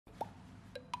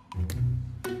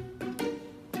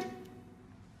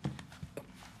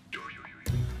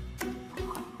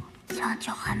家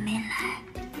教还没来，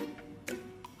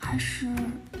还是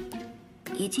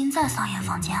已经在桑叶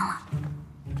房间了？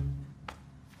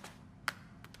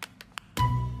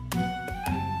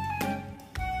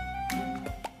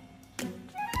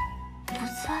不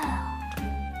在啊。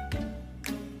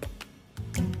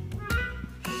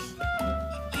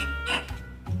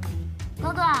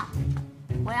哥哥，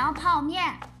我要泡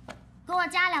面，给我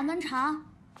加2根肠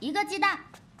，1个鸡蛋。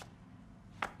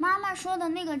妈妈说的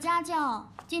那个家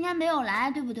教今天没有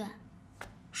来，对不对？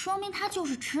说明他就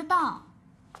是迟到。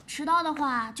迟到的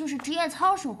话，就是职业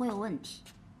操守会有问题。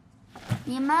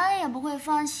你们也不会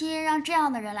放心让这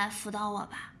样的人来辅导我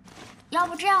吧？要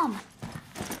不这样吧，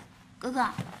哥哥，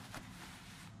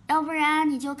要不然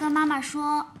你就跟妈妈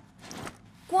说，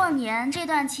过年这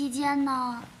段期间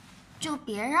呢，就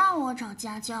别让我找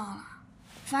家教了，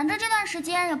反正这段时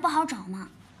间也不好找嘛，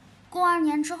过完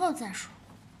年之后再说。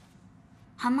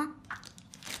好吗？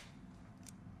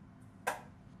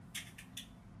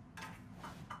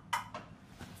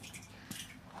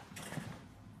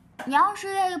你要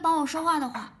是愿意帮我说话的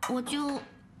话，我就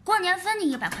过年分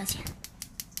你100块钱。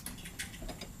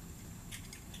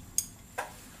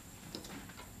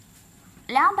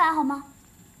200好吗？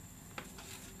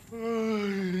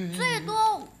最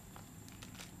多。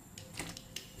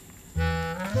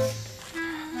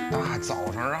大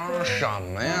早上嚷嚷什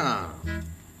么呀？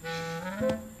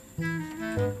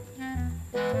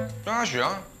段嘉许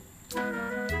啊，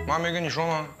妈没跟你说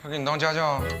吗？她给你当家教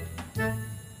啊。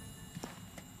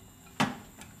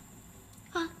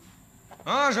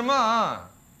啊什么啊？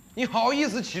你好意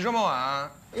思起这么晚？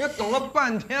人家等了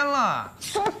半天了。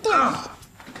有点，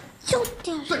有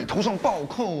点。在头上暴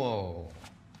扣哦。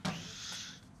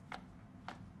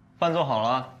饭做好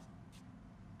了。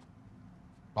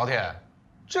老铁，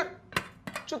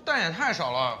这蛋也太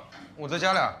少了，我再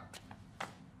加俩。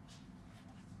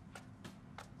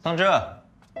桑稚，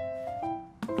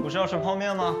不是要吃泡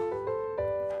面吗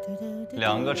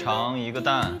？2个肠，1个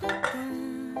蛋，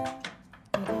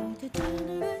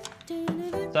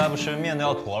再不吃面都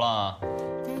要坨了啊！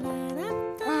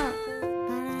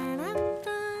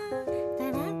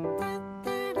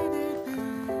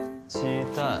鸡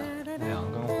蛋，2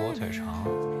根火腿肠。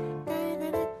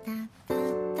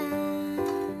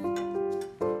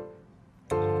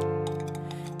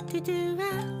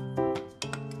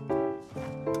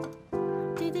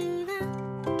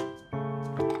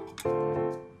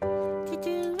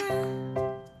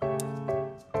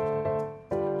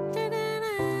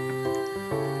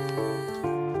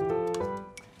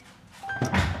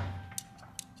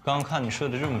刚刚看你睡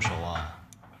得这么熟啊，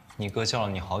你哥叫了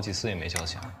你好几次也没叫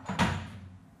醒。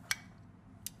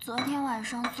昨天晚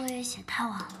上作业写太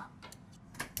晚了。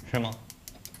是吗？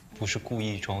不是故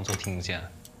意装作听不见？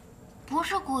不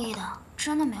是故意的，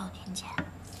真的没有听见。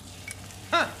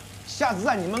哼，下次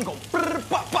在你门口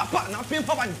叭拿鞭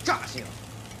炮把你炸醒。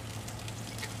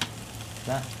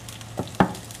来，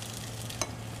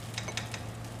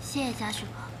谢谢嘉许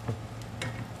哥。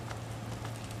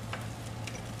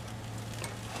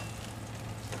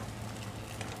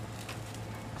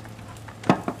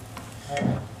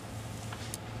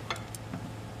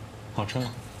好吃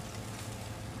吗？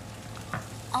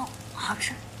哦，好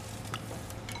吃。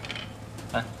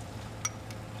来，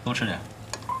多吃点。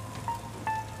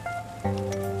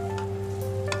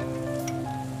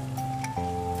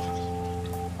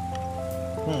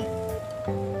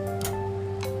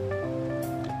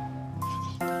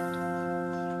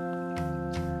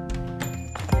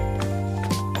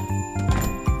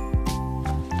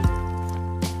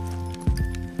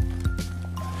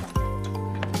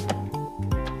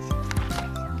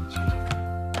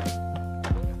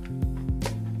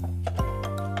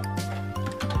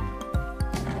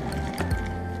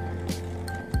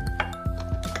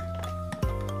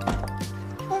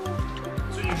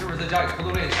在家里偷偷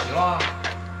练习了？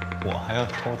我还要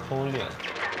偷偷练。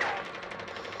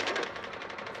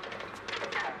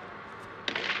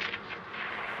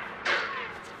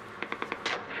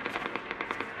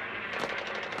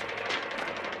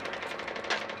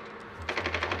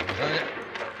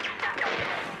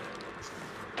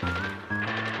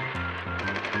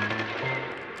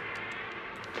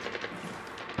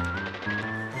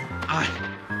哎，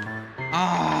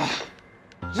啊，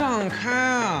让开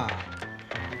啊！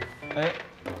哎，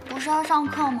不是要上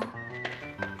课吗？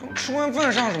刚吃完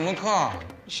饭上什么课？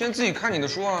先自己看你的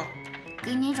书啊。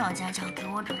给你找家教，给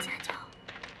我找家教。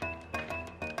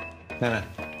妹妹，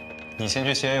你先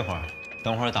去歇一会儿，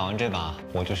等会儿打完这把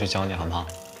我就去教你，好不好？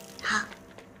好。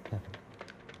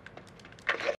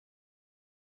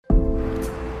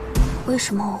为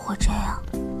什么我会这样，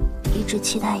一直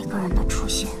期待一个人的出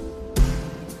现？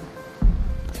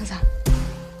彩彩，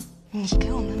你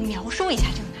给我们描述一下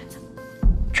这个男的。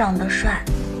长得帅，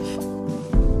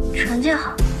成绩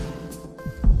好，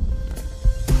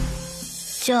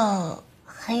就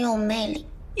很有魅力。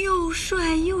又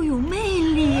帅又有魅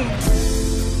力。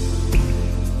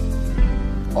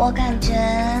我感觉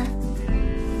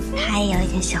他也有一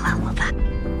点喜欢我吧。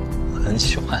很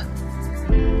喜欢。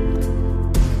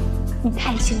你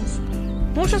太幸福了，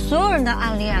不是所有人的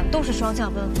暗恋都是双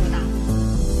向奔赴的。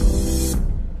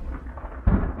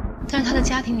但是他的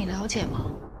家庭你了解吗？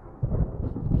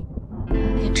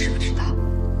你知不知道，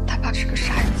他爸是个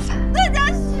杀人犯？段嘉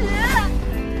许，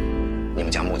你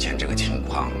们家目前这个情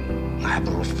况，那还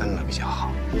不如分了比较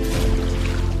好。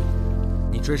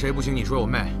你追谁不行，你追我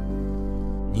妹，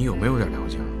你有没有点良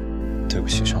心？对不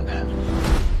起，兄弟。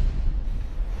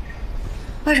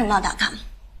为什么要打他？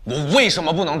我为什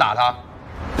么不能打他？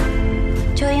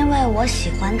就因为我喜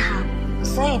欢他，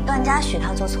所以段嘉许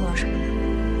他做错了什么呢？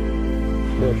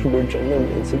我是不是真的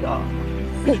年纪大，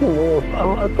什么我爸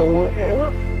妈都没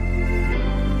了？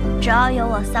只要有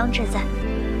我桑稚在，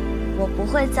我不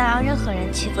会再让任何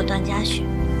人欺负段嘉许。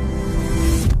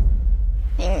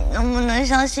你能不能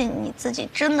相信你自己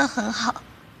真的很好？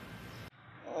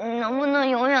你能不能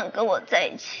永远跟我在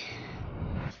一起？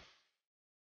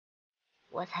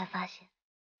我才发现，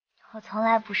我从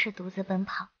来不是独自奔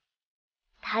跑，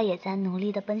他也在努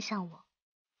力地奔向我。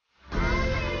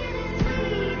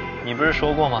你不是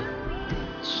说过吗？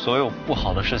所有不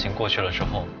好的事情过去了之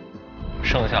后，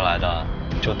剩下来的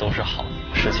就都是好的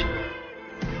事情。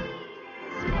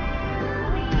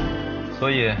所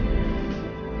以，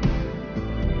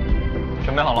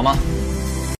准备好了吗？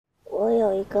我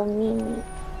有一个秘密，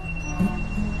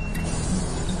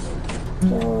就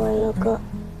我有个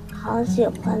好喜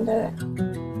欢的人。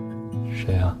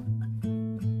谁呀？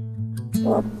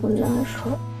我不能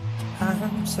说。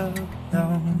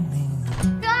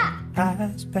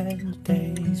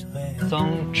桑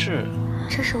稚，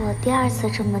这是我第2次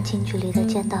这么近距离的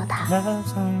见到他，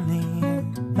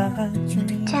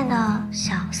见到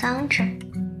小桑稚，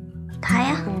他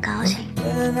也很高兴。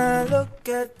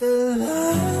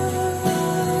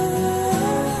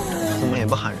怎么也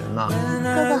不喊人呢？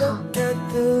哥哥好。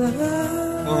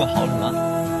哥哥好什么？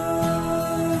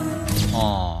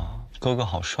哦，哥哥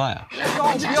好帅啊！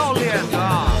高不要脸的！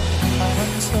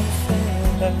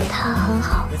他很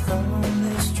好，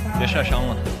别晒伤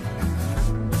了，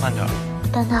慢点。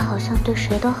但他好像对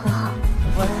谁都很好。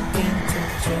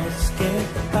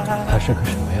他是个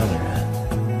什么样的人？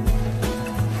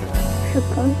是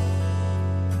个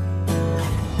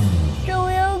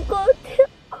中央空调。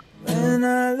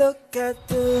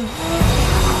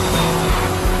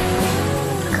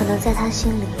可能在他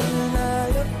心里，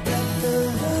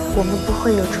我们不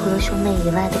会有除了兄妹以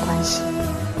外的关系。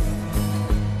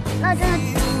那这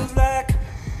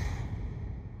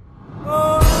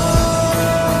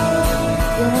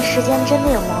原来时间真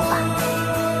的有魔法，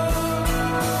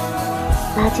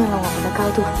拉近了我们的高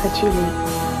度和距离。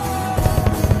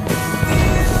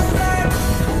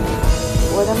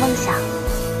我的梦想，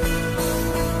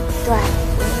段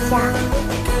嘉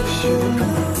许，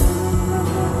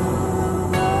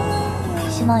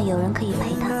希望有人可以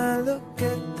陪他，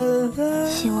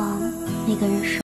希望那个人是